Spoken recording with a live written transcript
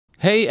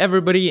Hey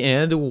everybody,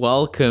 and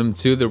welcome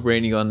to the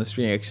Raining on This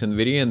reaction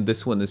video, and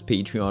this one is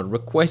Patreon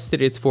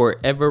requested. It's for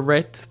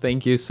Everett.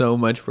 Thank you so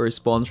much for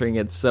sponsoring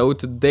it. So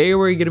today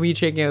we're gonna be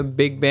checking out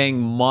Big Bang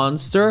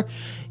Monster,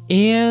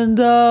 and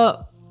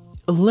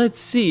let's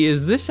see,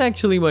 is this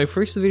actually my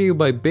first video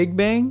by Big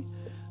Bang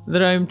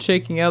that I'm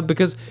checking out?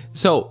 Because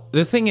so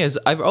the thing is,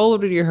 I've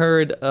already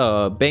heard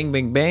Bang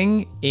Bang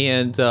Bang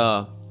and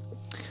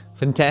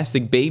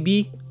Fantastic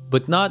Baby,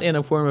 but not in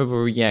a form of a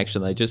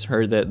reaction. I just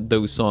heard that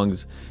those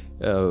songs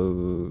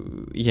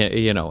yeah,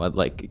 you know, at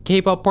like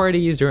K-pop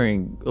parties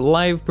during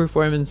live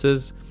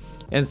performances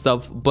and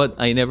stuff, but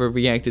I never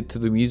reacted to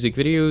the music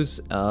videos,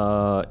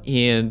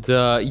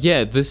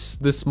 yeah,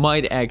 this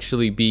might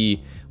actually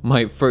be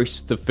my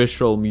first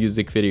official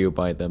music video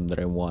by them that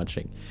I'm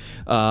watching.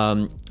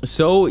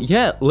 So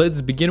yeah,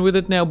 let's begin with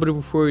it now. But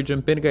before we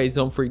jump in, guys,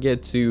 don't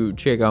forget to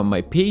check out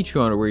my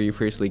Patreon, where you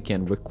firstly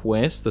can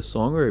request a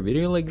song or a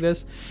video like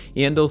this,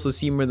 and also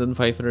see more than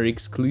 500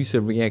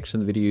 exclusive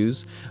reaction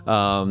videos,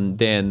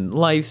 then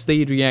live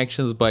stage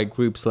reactions by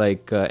groups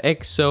like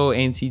EXO,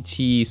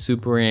 NCT,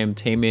 Super M,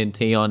 Taemin,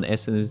 taeyeon,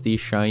 SNSD,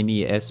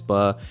 Shiny,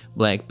 aespa,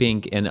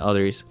 Blackpink, and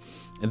others.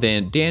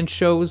 Then dance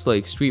shows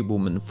like Street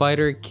Woman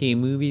Fighter,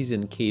 K-movies,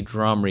 and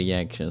K-drama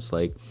reactions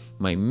like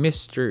My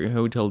Mr.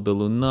 Hotel de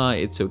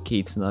Loona, It's Okay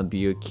It's Not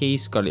Be Okay,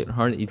 Scarlet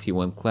Heart, itzy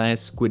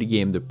Class, Squid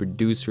Game, The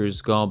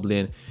Producers,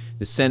 Goblin,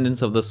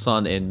 Descendants of the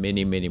Sun, and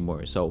many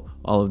more. So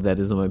all of that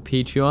is on my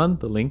Patreon.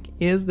 The link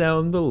is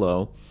down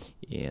below,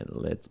 and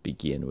let's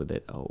begin with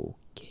it.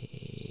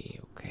 Okay.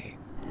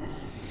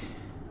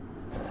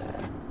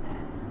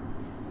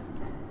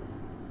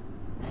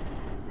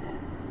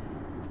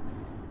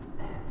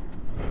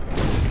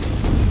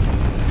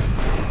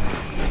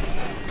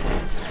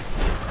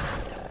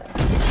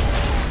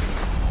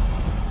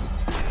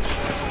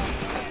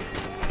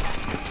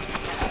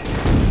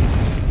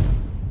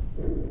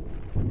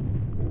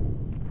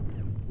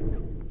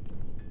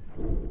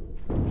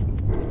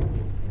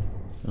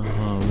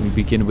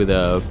 We begin with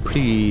a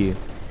pretty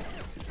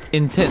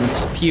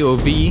intense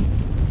POV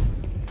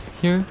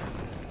here.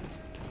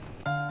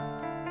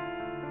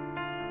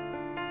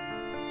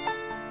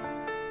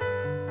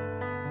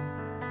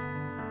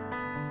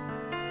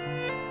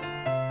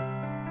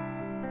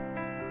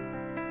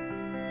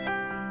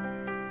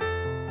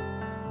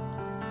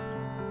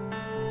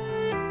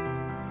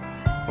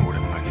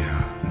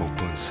 오랜만이야 못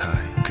본 사이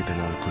그댄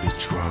얼굴이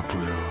좋아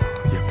보여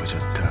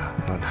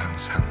예뻐졌다 넌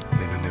항상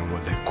내 눈에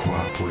원래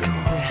고와 보여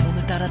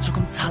따라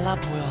조금 달라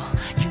보여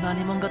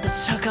유난히 뭔가 더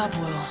차가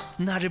보여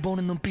나를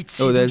보는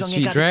눈빛이 Oh, that's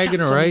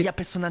G-Dragon, right?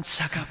 앞에서 난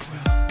차가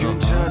보여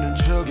괜찮은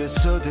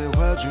척에서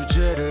대화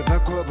주제를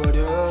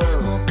바꿔버려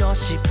묻고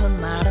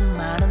싶은 말은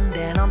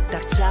많은데 넌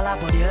딱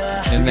잘라버려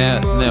And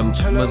that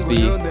must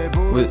be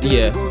with,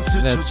 yeah,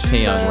 that's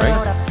taeyeon, right?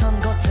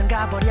 돌아선 곳은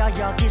가버려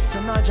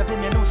여기서 널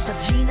잡으면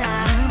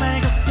웃어지나 그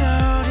말고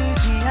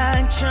떠오르지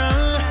않죠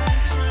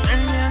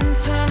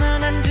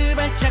달면서는 한두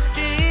발짝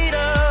뒤로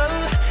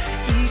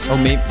Oh,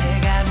 maybe.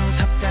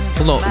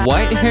 Hold on,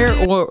 white hair,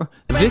 or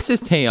this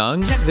is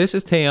Taeyeon. This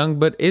is Taeyeon,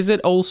 but is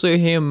it also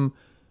him?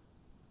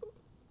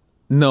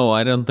 No,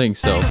 I don't think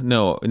so.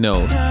 No,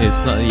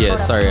 it's not. Yeah,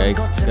 sorry, I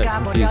got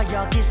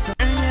confused.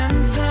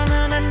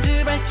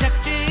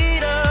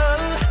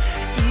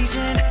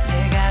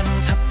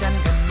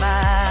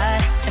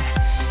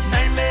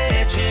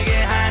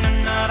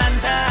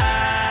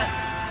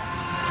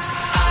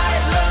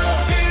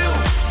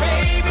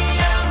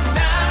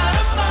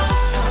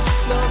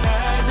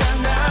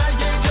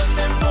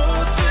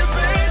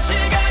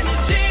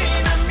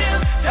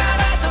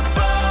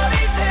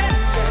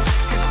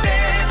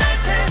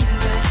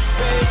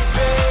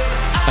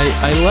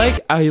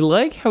 I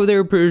like how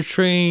they're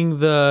portraying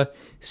the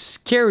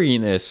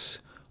scariness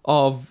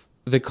of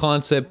the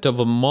concept of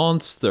a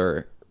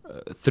monster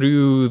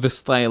through the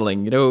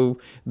styling. You know,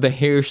 the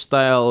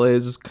hairstyle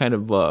is kind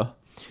of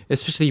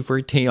especially for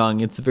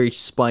Taeyeon, it's very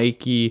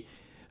spiky.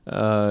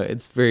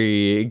 It's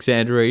very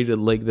exaggerated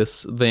like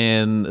this.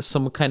 Then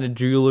some kind of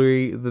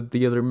jewelry that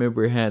the other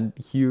member had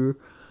here,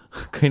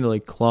 kind of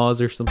like claws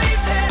or something.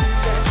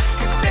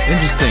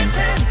 Interesting.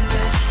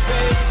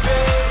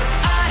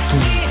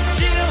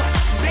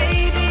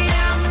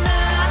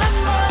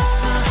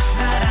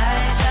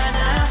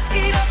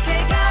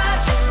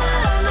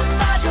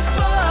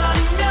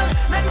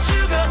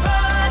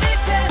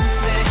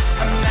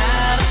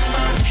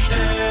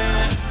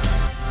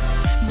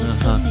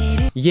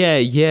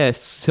 Yeah,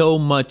 so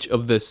much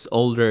of this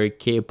older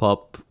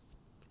K-pop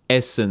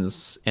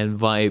essence and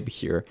vibe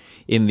here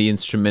in the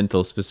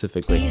instrumental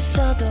specifically.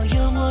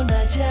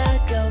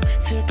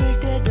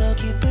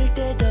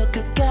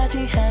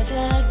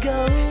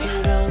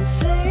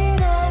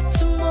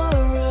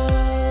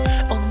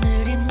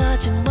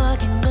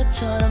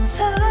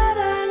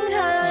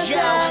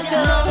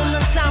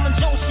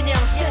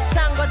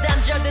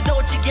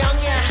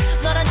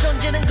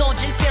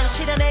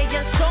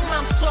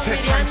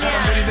 세상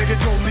사람들이 내게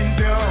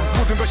돌린다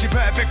모든 것이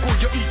발베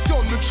꼬여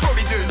있던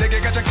눈초리들 내게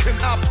가장 큰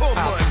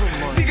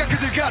아픔은 네가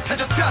그들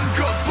같아졌단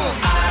것뿐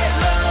I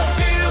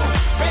love you,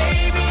 baby.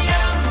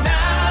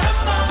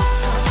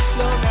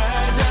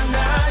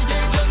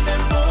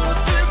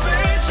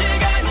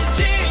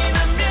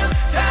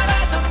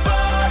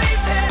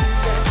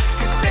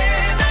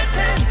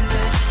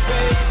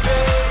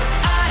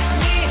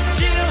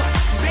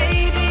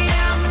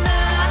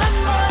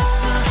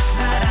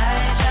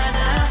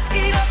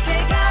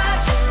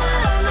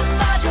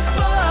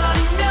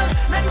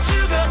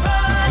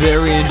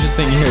 Very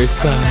interesting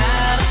hairstyle.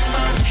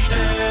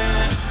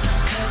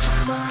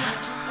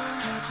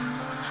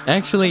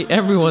 Actually,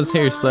 everyone's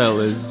hairstyle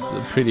is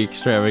pretty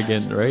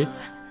extravagant, right?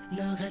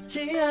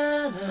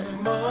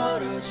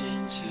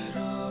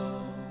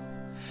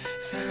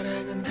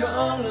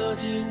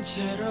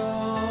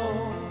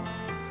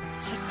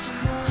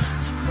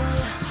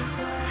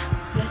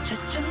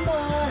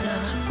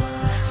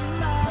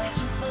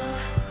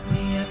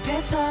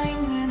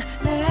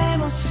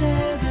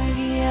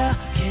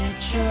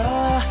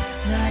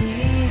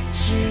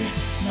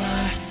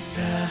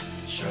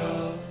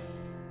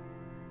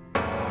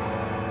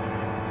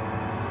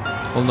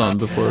 Hold on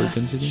before we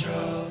continue.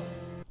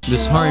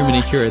 This harmony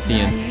here at the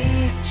end.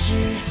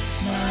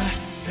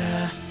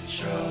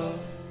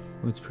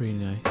 Oh, it's pretty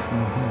nice.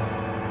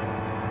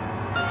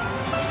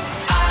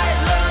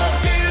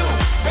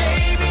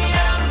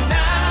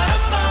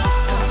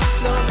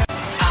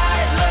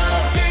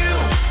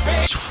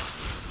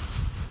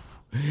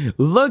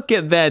 Look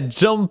at that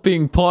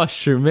jumping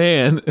posture,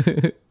 man.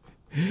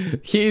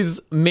 He's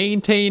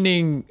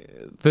maintaining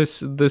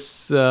this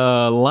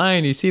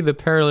line. You see the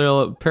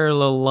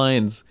parallel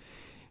lines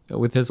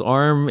with his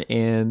arm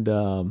and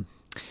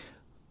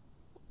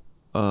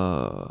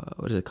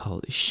what is it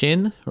called?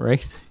 Shin,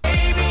 right?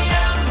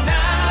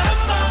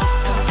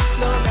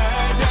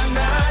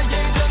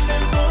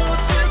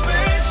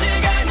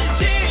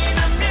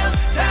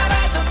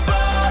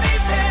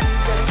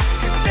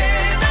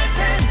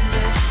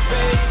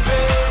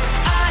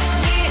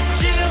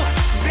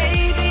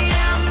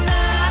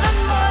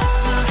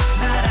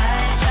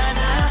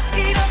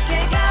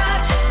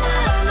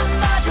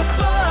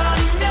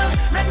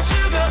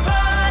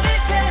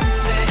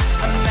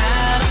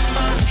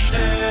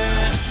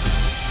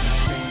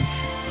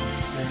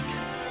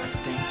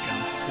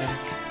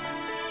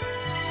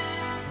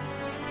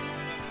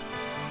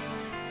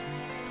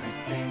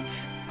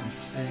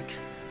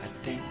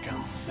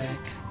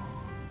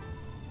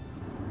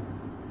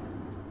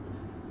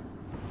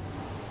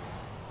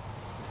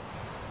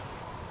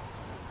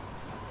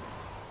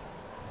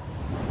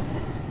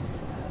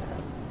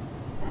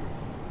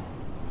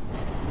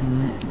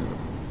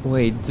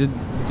 Wait,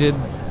 did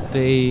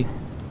they...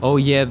 Oh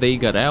yeah, they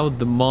got out.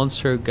 The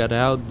monster got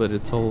out, but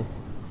it's all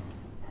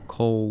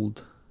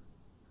cold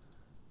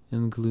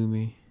and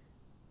gloomy.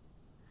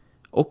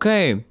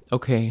 Okay.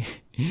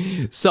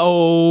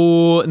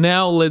 So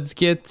now let's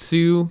get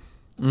to...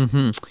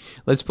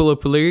 Let's pull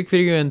up a lyric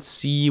video and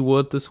see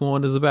what this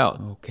one is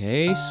about.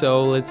 Okay,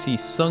 so let's see.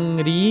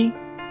 Seungri,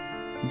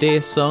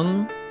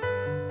 Daesung,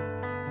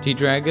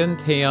 G-Dragon,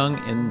 Taeyeon,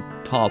 and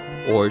Top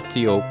or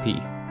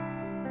T.O.P.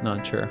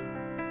 Not sure.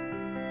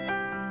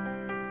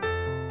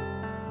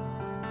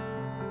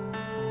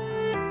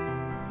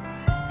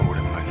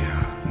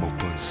 오랜만이야 못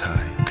본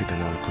사이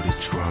그댄 얼굴이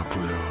좋아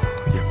보여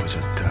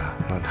예뻐졌다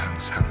넌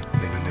항상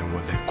내 눈에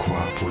원래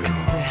고와 보여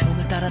근데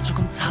오늘따라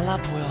조금 달라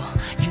보여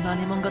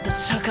유난히 뭔가 더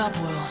차가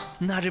보여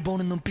나를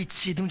보는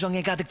눈빛이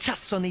동정에 가득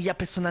찼어 네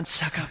앞에서 난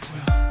차가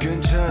보여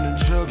괜찮은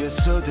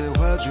척에서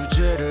대화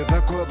주제를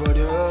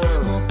바꿔버려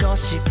묻고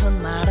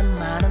싶은 말은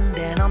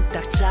많은데 넌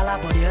딱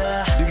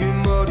잘라버려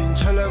느낌 어린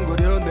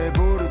찰랑거려 내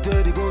볼을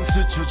때리곤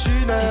스쳐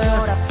지나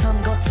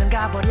뒤돌아선 곳은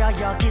가버려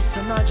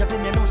여기서 널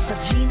잡으면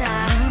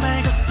웃어지나 그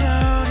말고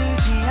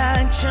떠오르지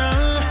않죠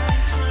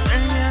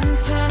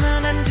떨면서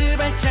넌 한두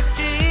발짝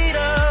뒤로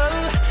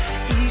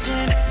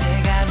이젠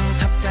내가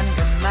무섭단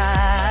그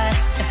말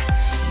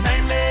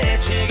날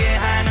매치게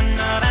하는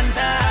너란다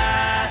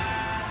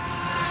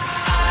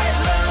I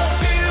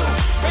love you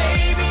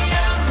baby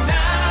I'm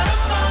not a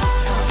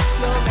monster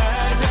넌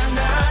알잖아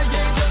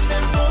예전 내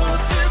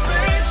모습을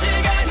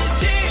시간이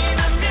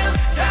지나면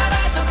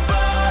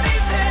사라져버릴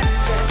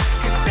텐데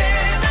그때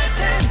날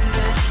텐데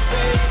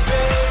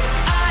baby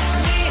I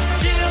need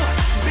you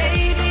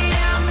baby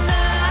I'm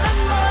not a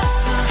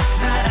monster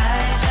날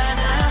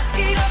알잖아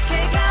이렇게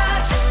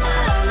가지마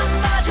넌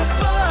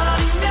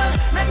마주버리면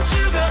난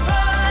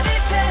죽어버릴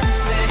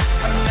텐데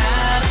I'm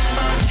not a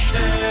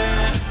monster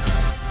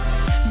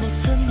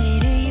무슨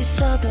일이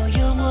있어도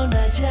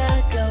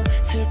영원하자고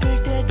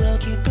슬플 때도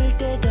기쁠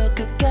때도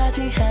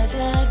끝까지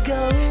하자고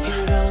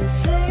You don't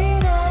say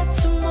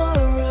that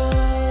tomorrow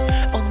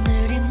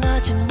오늘이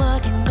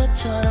마지막인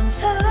것처럼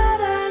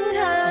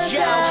사랑하자고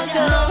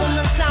너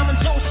없는 삶은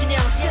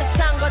종신형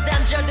세상과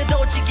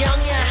단절돼도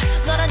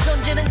지경이야 너란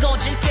존재는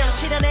고질병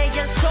실현의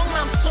연속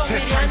맘속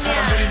세상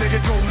사람들이 미련이야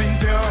내게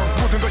돌린다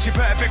모든 것이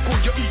발에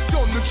꽂여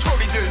있던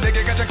눈초리들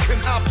내게 가장 큰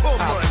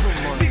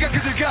아픔은 네가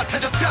그들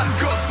같아졌단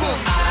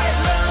것뿐 I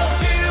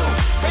love you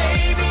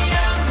baby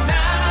I'm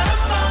not a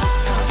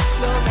monster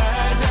넌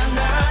알잖아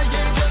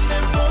예전 내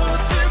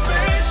모습을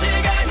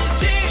시간이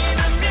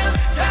지나면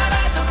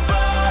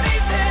사라져버릴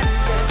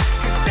텐데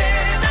그때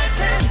날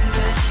텐데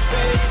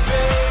baby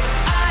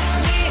I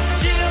need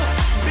you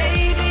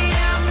baby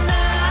I'm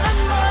not a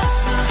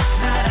monster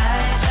날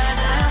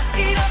알잖아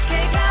이렇게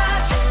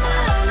가지마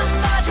넌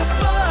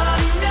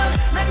마주버리면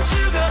난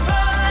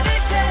죽어버릴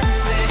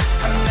텐데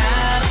I'm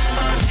not a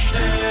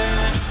monster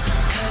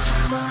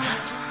가지마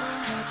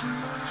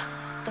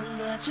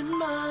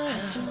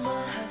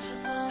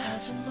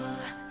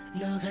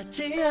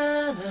같지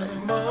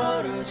않아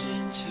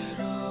멀어진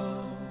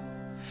채로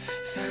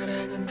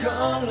사랑은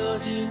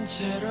걸러진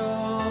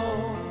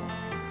채로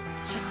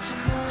찾지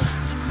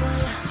마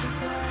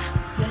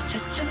날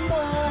찾지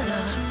마라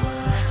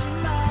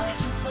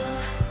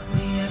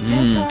네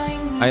앞에서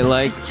있는 I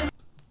like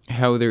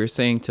how they're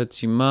saying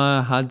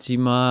tachima,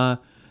 hajima,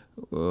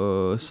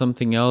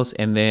 something else,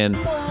 and then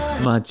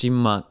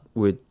majimat,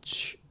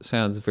 which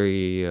sounds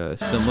very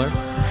similar.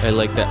 I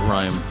like that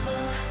rhyme,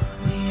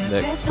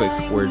 that quick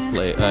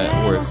wordplay,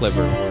 or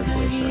clever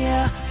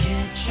wordplay.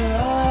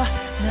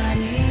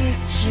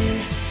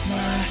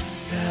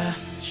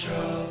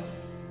 Sorry.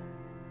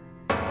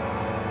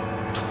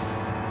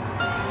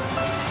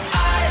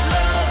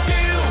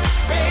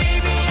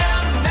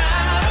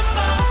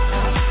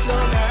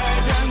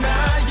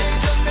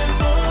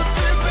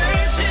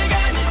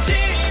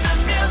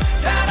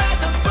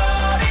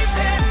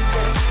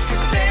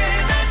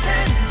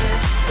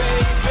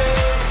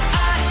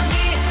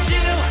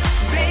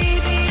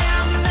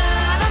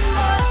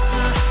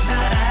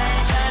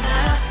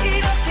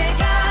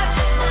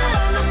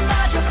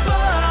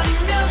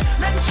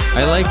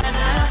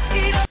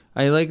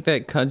 I like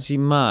that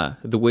Kajima,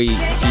 the way he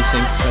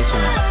sings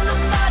Kajima.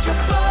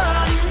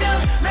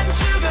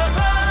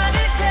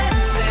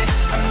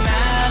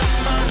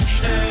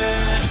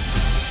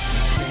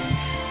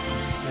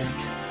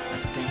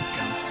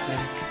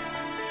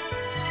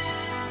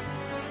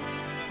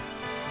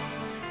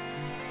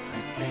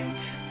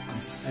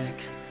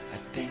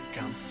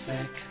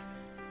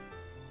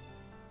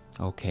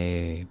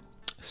 Okay,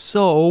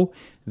 so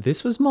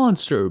this was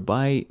Monster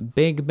by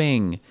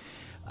BIGBANG.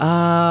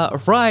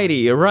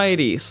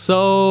 Righty.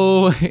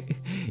 So,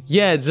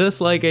 yeah, just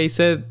like I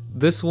said,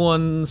 this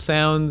one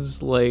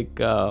sounds like,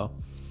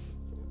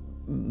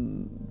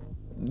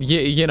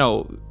 you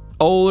know,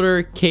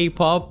 older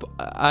K-pop.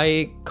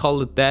 I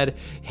call it that. It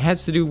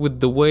has to do with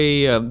the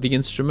way the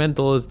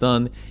instrumental is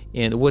done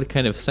and what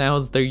kind of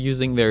sounds they're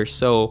using there.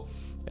 So,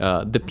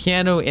 the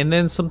piano and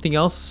then something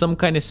else, some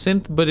kind of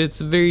synth, but it's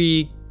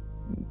very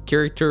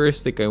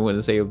characteristic, I want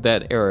to say, of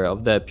that era,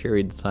 of that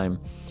period of time.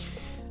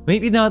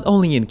 Maybe not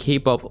only in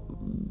K-pop,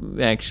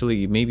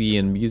 actually, maybe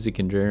in music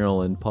in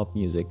general and pop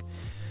music.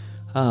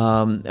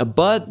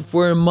 But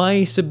for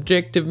my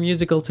subjective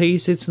musical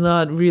taste, it's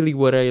not really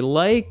what I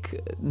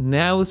like.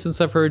 Now, since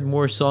I've heard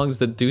more songs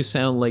that do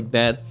sound like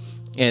that,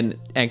 and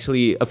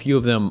actually a few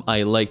of them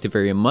I liked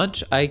very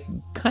much, I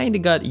kind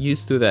of got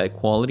used to that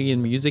quality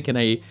in music and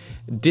I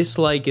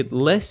dislike it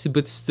less,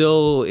 but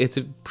still it's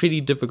pretty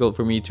difficult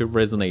for me to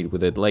resonate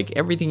with it. Like,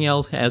 everything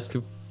else has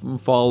to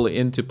fall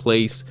into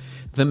place.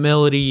 The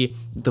melody,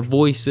 the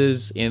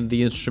voices, and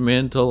the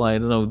instrumental, I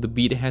don't know, the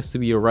beat has to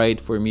be right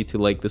for me to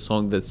like the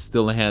song that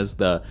still has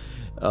the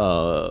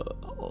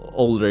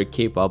older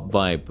K-pop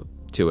vibe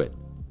to it.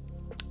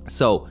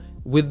 So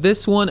with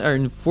this one,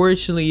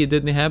 unfortunately, it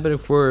didn't happen.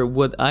 For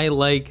what I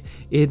like,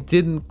 it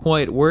didn't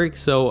quite work,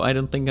 so I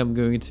don't think I'm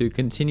going to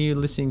continue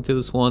listening to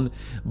this one.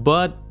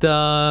 But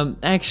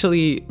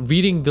actually,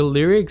 reading the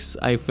lyrics,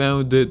 I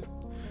found it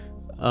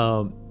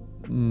I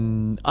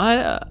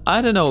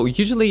don't know,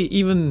 usually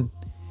even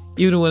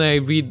when I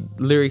read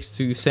lyrics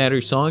to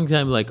sadder songs,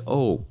 I'm like,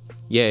 oh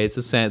yeah, it's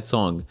a sad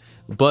song,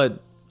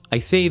 but I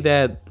say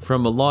that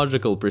from a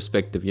logical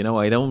perspective, you know.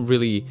 I don't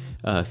really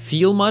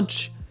feel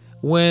much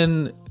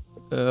when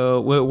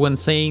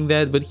saying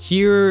that, but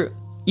here,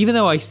 even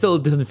though I still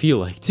didn't feel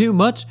like too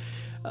much,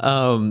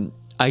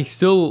 I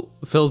still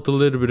felt a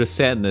little bit of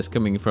sadness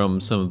coming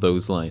from some of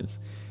those lines,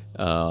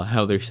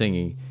 how they're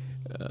singing,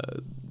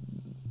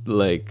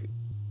 like,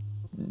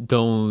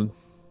 don't,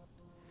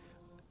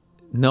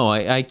 no,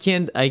 I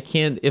can't,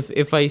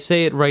 if I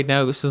say it right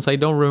now, since I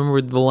don't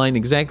remember the line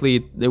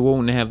exactly, it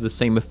won't have the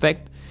same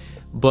effect.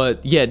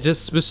 But yeah,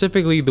 just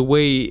specifically the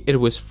way it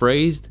was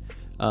phrased,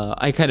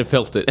 I kind of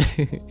felt it.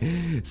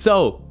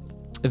 So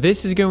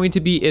this is going to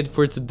be it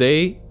for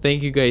today.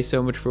 Thank you guys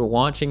so much for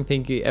watching.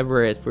 Thank you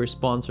Everett for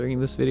sponsoring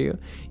this video,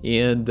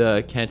 and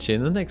catch you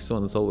in the next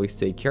one. As always,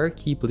 take care,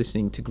 keep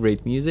listening to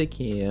great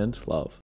music, and love.